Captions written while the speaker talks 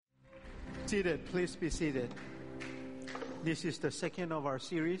seated. Please be seated. This is the second of our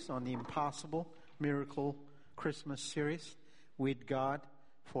series on the Impossible Miracle Christmas series. With God,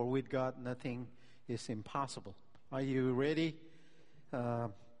 for with God nothing is impossible. Are you ready to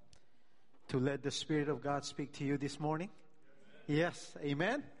let the Spirit of God speak to you this morning? Yes,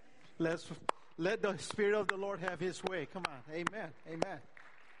 amen. Let's let the Spirit of the Lord have His way. Come on, amen,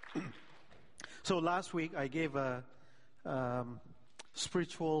 amen. So last week I gave a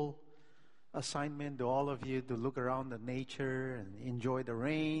spiritual assignment to all of you to look around the nature and enjoy the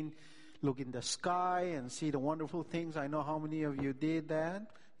rain, look in the sky and see the wonderful things. I know how many of you did that.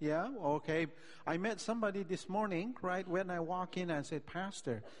 Yeah, okay. I met somebody this morning, right, when I walk in, I said,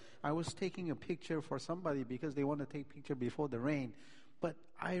 Pastor, I was taking a picture for somebody because they want to take a picture before the rain. But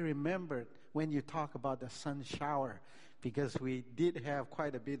I remembered when you talk about the sun shower, because we did have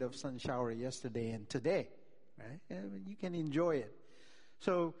quite a bit of sun shower yesterday and today, right? You can enjoy it.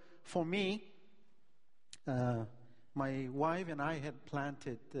 So for me, my wife and I had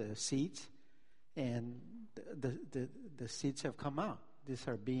planted seeds, and the seeds have come out. These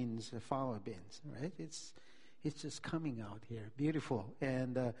are beans, fava beans, right? It's just coming out here, beautiful.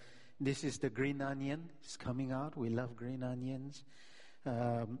 And this is the green onion. It's coming out. We love green onions.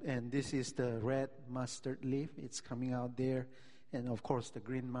 And this is the red mustard leaf. It's coming out there. And of course the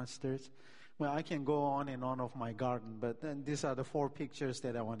green mustards. Well, I can go on and on of my garden, but then these are the 4 pictures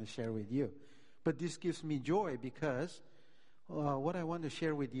that I want to share with you. But this gives me joy because what I want to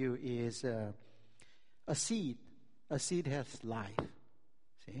share with you is a seed. A seed has life.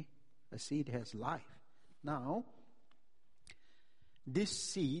 See? A seed has life. Now, this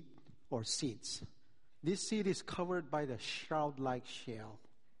seed or seeds, this seed is covered by the shroud-like shell.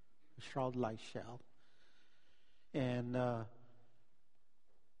 Shroud-like shell. And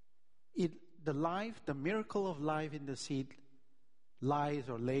the miracle of life in the seed lies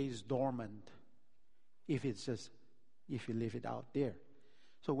or lays dormant if you leave it out there.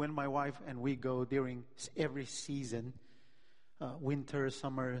 So when my wife and we go during every season, winter,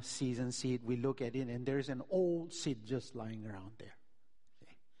 summer season seed, we look at it and there's an old seed just lying around there.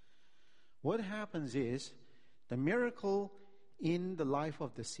 Okay. What happens is, the miracle in the life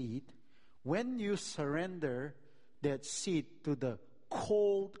of the seed, when you surrender that seed to the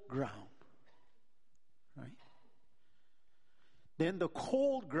cold ground, right? Then the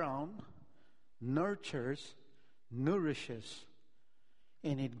cold ground nurtures, nourishes,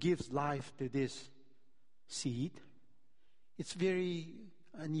 and it gives life to this seed. It's very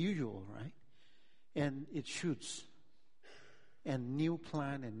unusual, right? And it shoots, and new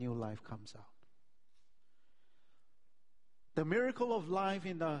plant and new life comes out. The miracle of life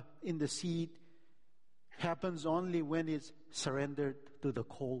in the seed happens only when it's surrendered to the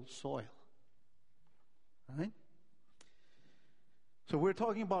cold soil. Right? So we're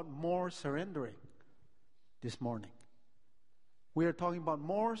talking about more surrendering this morning. We are talking about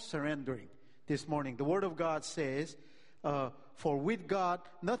more surrendering this morning. The Word of God says, for with God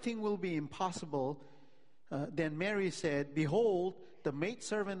nothing will be impossible. Then Mary said, Behold, the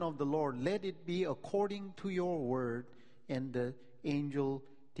maidservant of the Lord, let it be according to your word. And the angel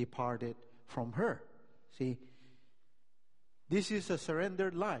departed from her. See, this is a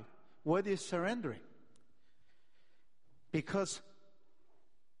surrendered life. What is surrendering? Because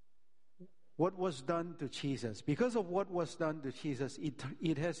what was done to Jesus, because of what was done to Jesus,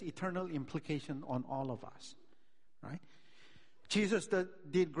 it has eternal implication on all of us. Right? Jesus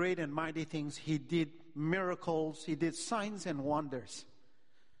did great and mighty things. He did miracles. He did signs and wonders.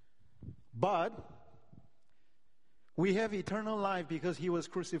 But we have eternal life because He was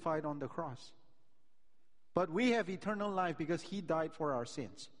crucified on the cross. But we have eternal life because He died for our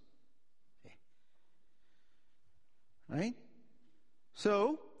sins. Okay. Right?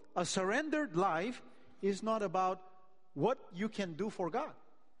 So, a surrendered life is not about what you can do for God.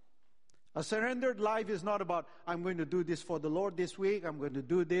 A surrendered life is not about, I'm going to do this for the Lord this week, I'm going to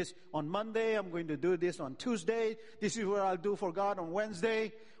do this on Monday, I'm going to do this on Tuesday, this is what I'll do for God on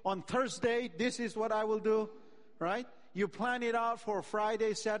Wednesday, on Thursday, this is what I will do. Right? You plan it out for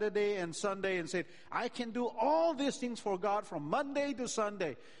Friday, Saturday, and Sunday and say, I can do all these things for God from Monday to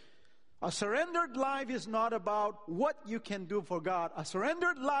Sunday. A surrendered life is not about what you can do for God. A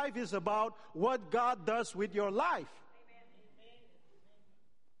surrendered life is about what God does with your life. Amen.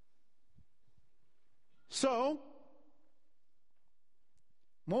 So,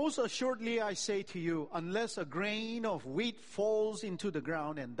 most assuredly I say to you, unless a grain of wheat falls into the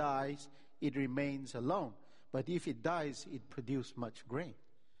ground and dies, it remains alone. But if it dies, it produces much grain.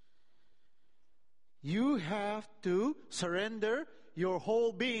 You have to surrender your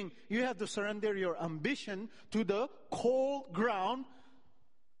whole being. You have to surrender your ambition to the cold ground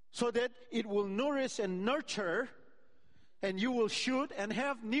so that it will nourish and nurture, and you will shoot and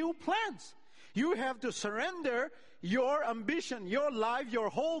have new plants. You have to surrender your ambition, your life, your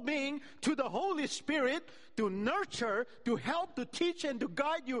whole being to the Holy Spirit to nurture, to help, to teach, and to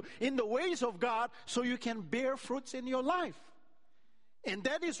guide you in the ways of God so you can bear fruits in your life. And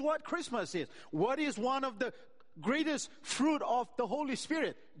that is what Christmas is. What is one of the greatest fruit of the Holy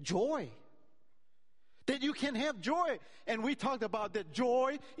Spirit? Joy. That you can have joy. And we talked about that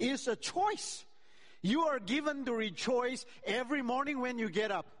joy is a choice. You are given to rejoice every morning when you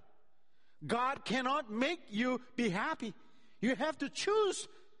get up. God cannot make you be happy. You have to choose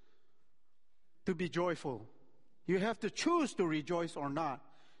to be joyful. You have to choose to rejoice or not.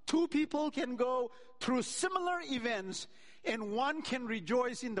 Two people can go through similar events, and one can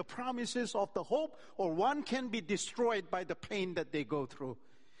rejoice in the promises of the hope, or one can be destroyed by the pain that they go through.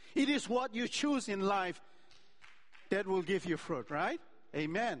 It is what you choose in life that will give you fruit, right?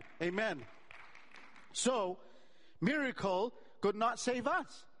 Amen. Amen. So, miracle could not save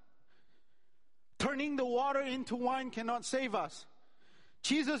us. Turning the water into wine cannot save us.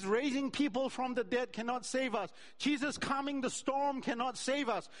 Jesus raising people from the dead cannot save us. Jesus calming the storm cannot save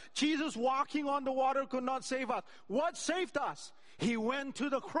us. Jesus walking on the water could not save us. What saved us? He went to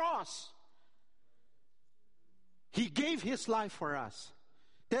the cross. He gave His life for us.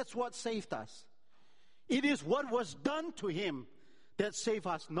 That's what saved us. It is what was done to Him that saved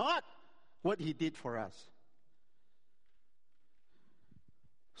us, not what He did for us.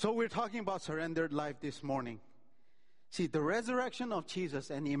 So we're talking about surrendered life this morning. See, the resurrection of Jesus,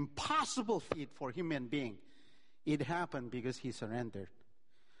 an impossible feat for human being, it happened because He surrendered.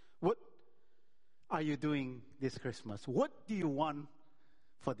 What are you doing this Christmas? What do you want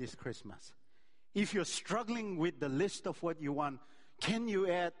for this Christmas? If you're struggling with the list of what you want, can you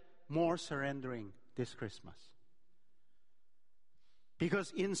add more surrendering this Christmas?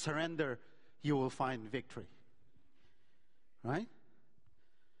 Because in surrender, you will find victory. Right?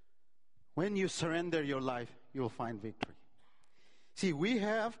 When you surrender your life, you will find victory. See, we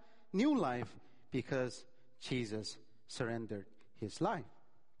have new life because Jesus surrendered His life.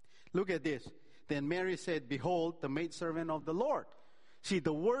 Look at this. Then Mary said, "Behold, the maidservant of the Lord." See,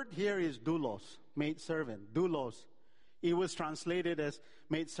 the word here is doulos, maidservant, doulos. It was translated as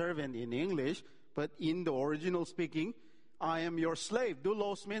maidservant in English, but in the original speaking, I am your slave.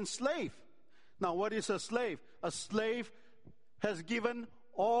 Doulos means slave. Now, what is a slave? A slave has given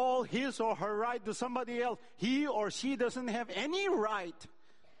all his or her right to somebody else. He or she doesn't have any right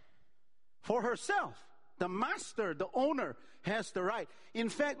for herself. The master, the owner, has the right. In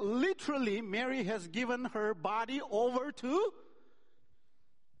fact, literally, Mary has given her body over to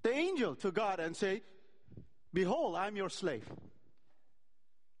the angel, to God, and say, "Behold, I'm your slave."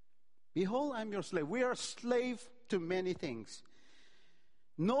 Behold, I'm your slave. We are slave to many things.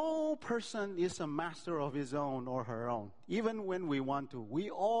 No person is a master of his own or her own, even when we want to. We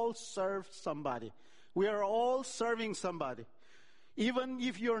all serve somebody. We are all serving somebody. Even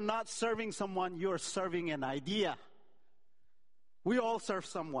if you're not serving someone, you're serving an idea. We all serve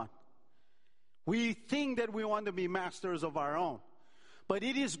someone. We think that we want to be masters of our own. But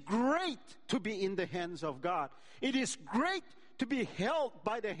it is great to be in the hands of God. It is great to be held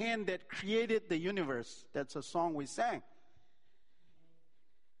by the hand that created the universe. That's a song we sang.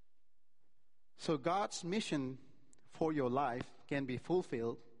 So God's mission for your life can be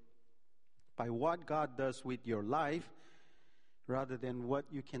fulfilled by what God does with your life rather than what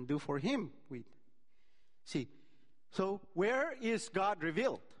you can do for Him with. See, so where is God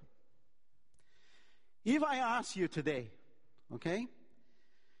revealed? If I ask you today, okay,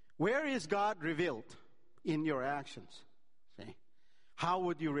 where is God revealed in your actions? See, how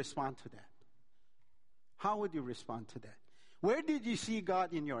would you respond to that? How would you respond to that? Where did you see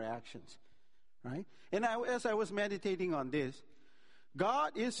God in your actions? Right? And as I was meditating on this,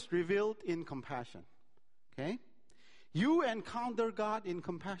 God is revealed in compassion. Okay? You encounter God in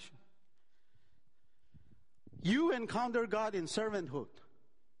compassion. You encounter God in servanthood.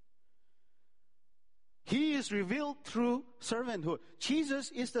 He is revealed through servanthood. Jesus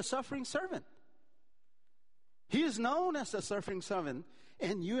is the suffering servant. He is known as the suffering servant,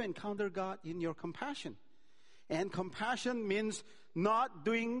 and you encounter God in your compassion. And compassion means not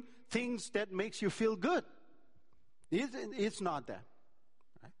doing things that makes you feel good. It's not that.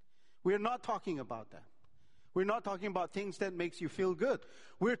 Right? We're not talking about that. We're not talking about things that makes you feel good.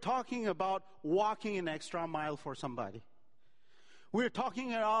 We're talking about walking an extra mile for somebody. We're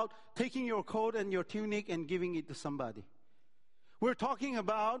talking about taking your coat and your tunic and giving it to somebody. We're talking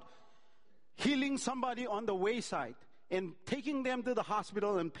about healing somebody on the wayside and taking them to the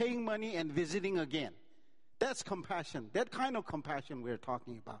hospital and paying money and visiting again. That's compassion. That kind of compassion we're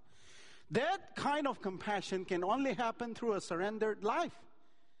talking about. That kind of compassion can only happen through a surrendered life.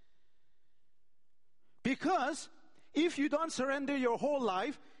 Because if you don't surrender your whole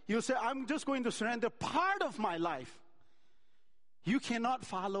life, you say, I'm just going to surrender part of my life. You cannot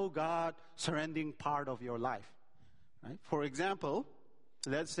follow God surrendering part of your life. Right? For example,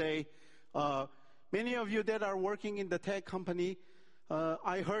 let's say many of you that are working in the tech company,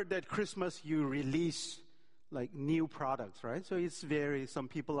 I heard that Christmas you release like new products, right? So some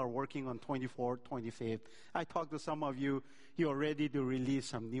people are working on 24th, 25th. I talked to some of you, you're ready to release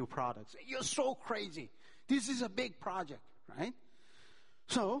some new products. You're so crazy. This is a big project, right?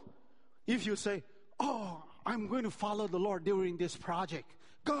 So, if you say, oh, I'm going to follow the Lord during this project.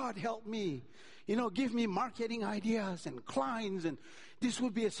 God help me. Give me marketing ideas and clients, and this will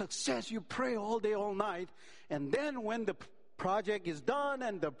be a success. You pray all day, all night. And then when the project is done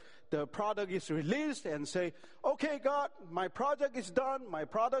and the product is released and say, okay, God, my project is done. My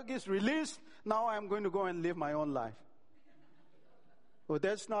product is released. Now I'm going to go and live my own life. Well,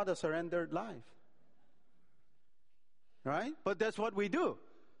 that's not a surrendered life. Right? But that's what we do.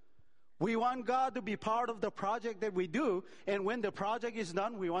 We want God to be part of the project that we do, and when the project is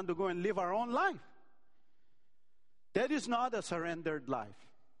done, we want to go and live our own life. That is not a surrendered life.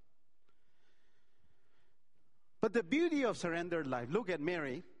 But the beauty of surrendered life, look at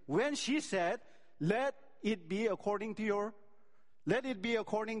Mary. When she said, let it be according to your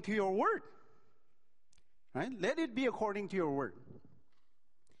word. Right? Let it be according to your word.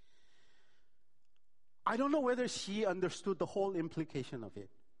 I don't know whether she understood the whole implication of it.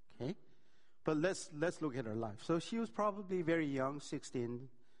 Okay? But let's look at her life. So she was probably very young, 16,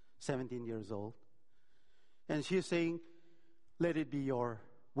 17 years old. And she's saying, let it be your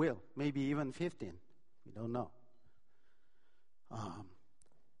will. Maybe even 15. We don't know.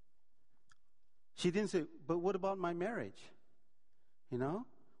 She didn't say, but what about my marriage?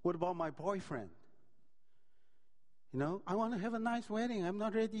 What about my boyfriend? I want to have a nice wedding. I'm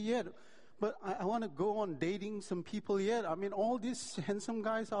not ready yet. But I want to go on dating some people yet. I mean, all these handsome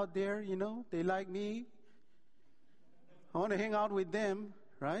guys out there, they like me. I want to hang out with them,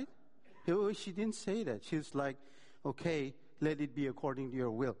 right? She didn't say that. She's like, okay, let it be according to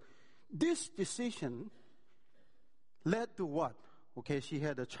your will. This decision led to what? Okay, she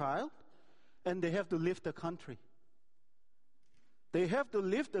had a child, and they have to leave the country. They have to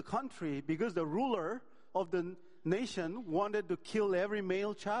leave the country because the ruler of the nation wanted to kill every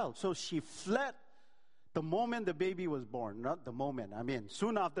male child. So she fled the moment the baby was born. Not the moment. I mean,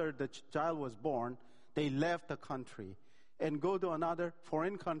 soon after the child was born, they left the country and go to another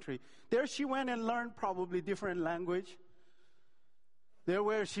foreign country. There she went and learned probably different language. There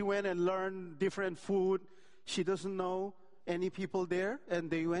where she went and learned different food. She doesn't know any people there, and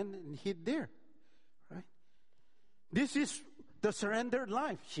they went and hid there. Right? This is the surrendered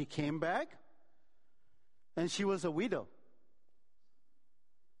life. She came back. And she was a widow.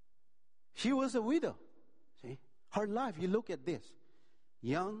 She was a widow. See? Her life, you look at this.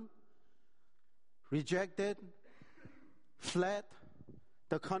 Young, rejected, fled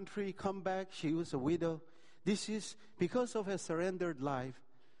the country, come back. She was a widow. This is because of her surrendered life.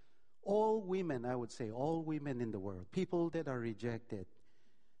 All women, I would say, all women in the world, people that are rejected,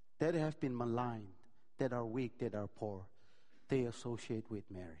 that have been maligned, that are weak, that are poor, they associate with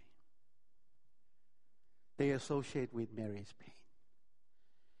Mary. They associate with Mary's pain.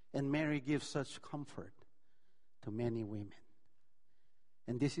 And Mary gives such comfort to many women.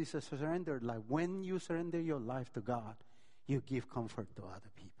 And this is a surrendered life. When you surrender your life to God, you give comfort to other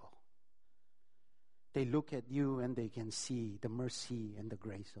people. They look at you and they can see the mercy and the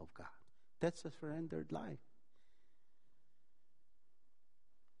grace of God. That's a surrendered life.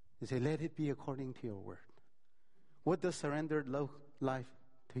 They say, let it be according to your word. What does surrendered life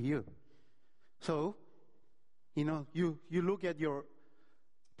to you? So, you look at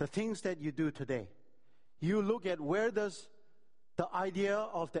the things that you do today. You look at where does the idea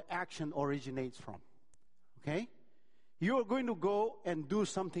of the action originates from. Okay? You are going to go and do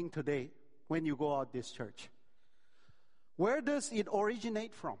something today when you go out this church. Where does it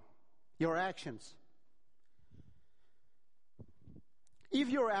originate from? Your actions. If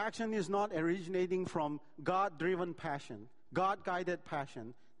your action is not originating from God-driven passion, God-guided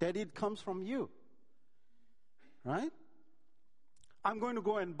passion, then it comes from you. Right? I'm going to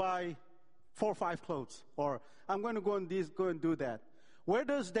go and buy 4 or 5 clothes, or I'm going to go and do that. Where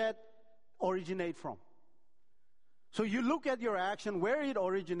does that originate from? So you look at your action, where it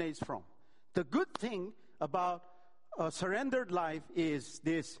originates from. The good thing about a surrendered life is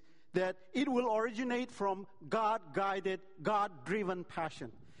this, that it will originate from God-guided, God-driven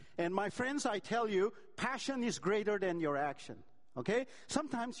passion. And my friends, I tell you, passion is greater than your action. Okay?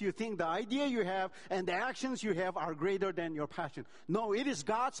 Sometimes you think the idea you have and the actions you have are greater than your passion. No, it is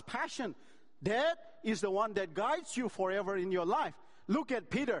God's passion. That is the one that guides you forever in your life. Look at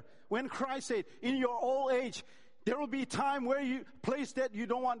Peter. When Christ said, in your old age, there will be time where you place that you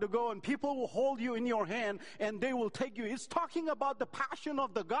don't want to go, and people will hold you in your hand and they will take you. It's talking about the passion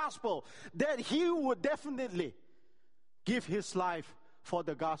of the gospel, that he would definitely give his life for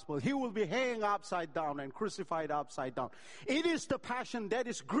the gospel. He will be hanging upside down and crucified upside down. It is the passion that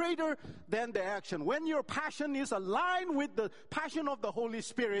is greater than the action. When your passion is aligned with the passion of the Holy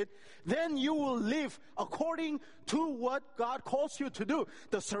Spirit, then you will live according to what God calls you to do.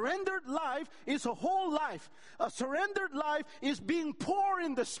 The surrendered life is a whole life. A surrendered life is being poor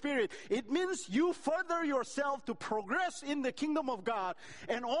in the Spirit. It means you further yourself to progress in the kingdom of God,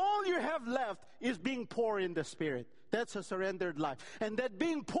 and all you have left is being poor in the Spirit. That's a surrendered life. And that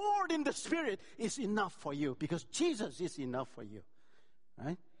being poured in the Spirit is enough for you, because Jesus is enough for you.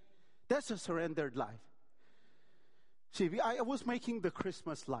 Right? That's a surrendered life. See, I was making the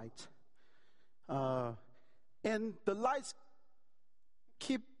Christmas lights. And the lights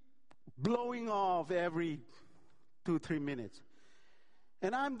keep blowing off every 2-3 minutes.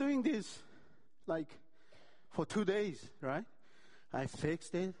 And I'm doing this like for 2 days, right? I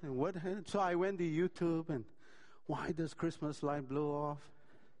fixed it. And what happened? So I went to YouTube and, why does Christmas light blow off?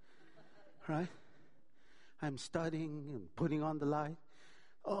 Right? I'm studying and putting on the light.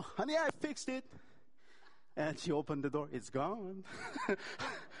 Oh, honey, I fixed it. And she opened the door. It's gone.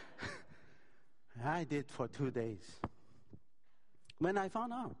 I did for 2 days. When I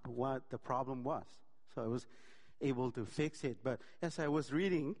found out what the problem was, so I was able to fix it. But as I was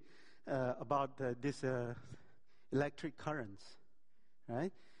reading about this electric currents,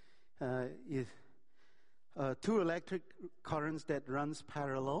 right? Two electric currents that runs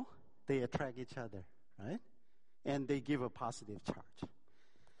parallel, they attract each other, right? And they give a positive charge.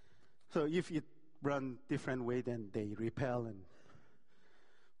 So if you run different way, then they repel. And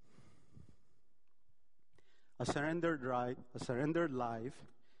a surrendered life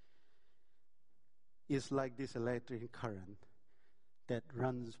is like this electric current that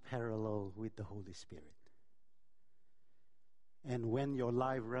runs parallel with the Holy Spirit. And when your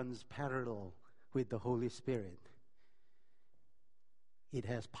life runs parallel with the Holy Spirit, it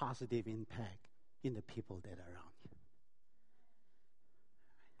has positive impact in the people that are around you.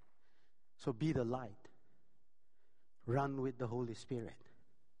 So be the light. Run with the Holy Spirit.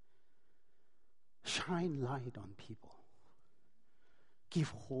 Shine light on people. Give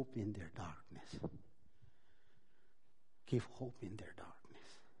hope in their darkness. Give hope in their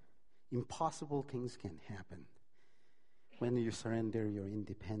darkness. Impossible things can happen when you surrender your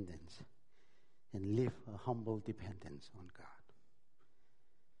independence and live a humble dependence on God.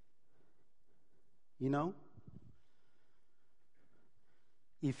 You know,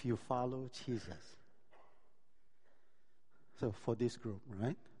 if you follow Jesus, so for this group,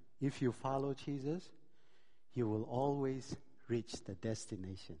 right? If you follow Jesus, you will always reach the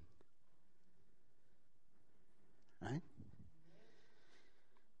destination. Right?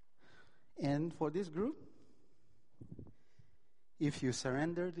 And for this group, if you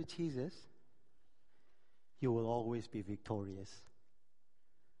surrender to Jesus, you will always be victorious.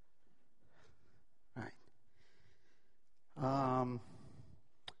 Right.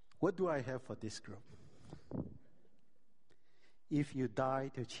 What do I have for this group? If you die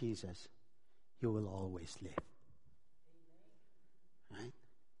to Jesus, you will always live. Right?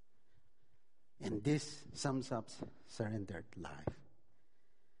 And this sums up surrendered life.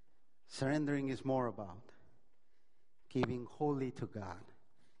 Surrendering is more about giving wholly to God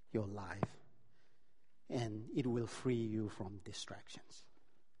your life, and it will free you from distractions.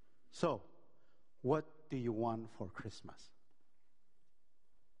 So, what do you want for Christmas?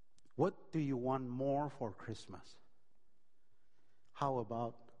 What do you want more for Christmas? How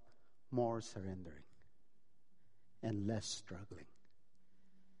about more surrendering and less struggling?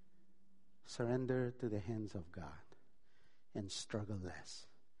 Surrender to the hands of God and struggle less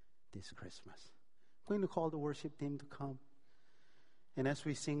this Christmas. I'm going to call the worship team to come. And as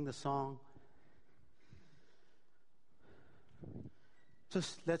we sing the song,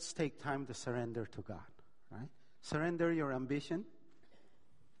 just let's take time to surrender to God, right? Surrender your ambition.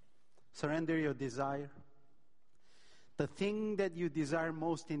 Surrender your desire. The thing that you desire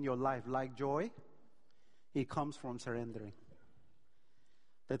most in your life, like joy, it comes from surrendering.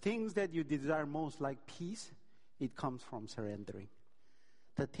 The things that you desire most, like peace, it comes from surrendering.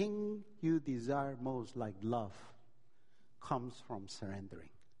 The thing you desire most, like love, comes from surrendering.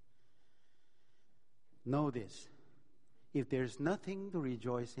 Know this. If there's nothing to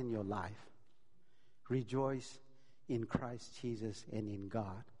rejoice in your life, rejoice in Christ Jesus and in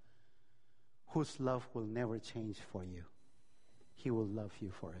God, whose love will never change for you. He will love you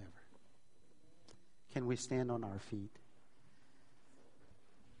forever. Can we stand on our feet?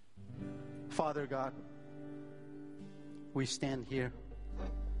 Father God, we stand here.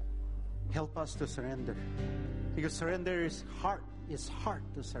 Help us to surrender. Because surrender is hard. It's hard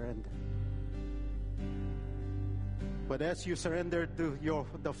to surrender. But as you surrendered to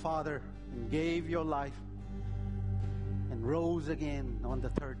the Father and gave your life and rose again on the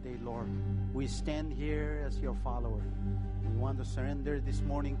third day, Lord, we stand here as your follower. We want to surrender this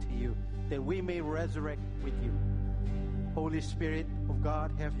morning to you, that we may resurrect with you. Holy Spirit of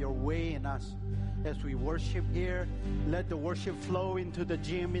God, have your way in us. As we worship here, let the worship flow into the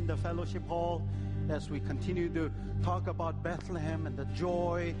gym, in the fellowship hall, as we continue to talk about Bethlehem and the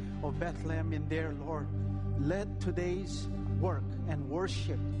joy of Bethlehem in there, Lord. Let today's work and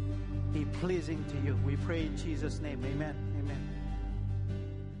worship be pleasing to you. We pray in Jesus' name. Amen.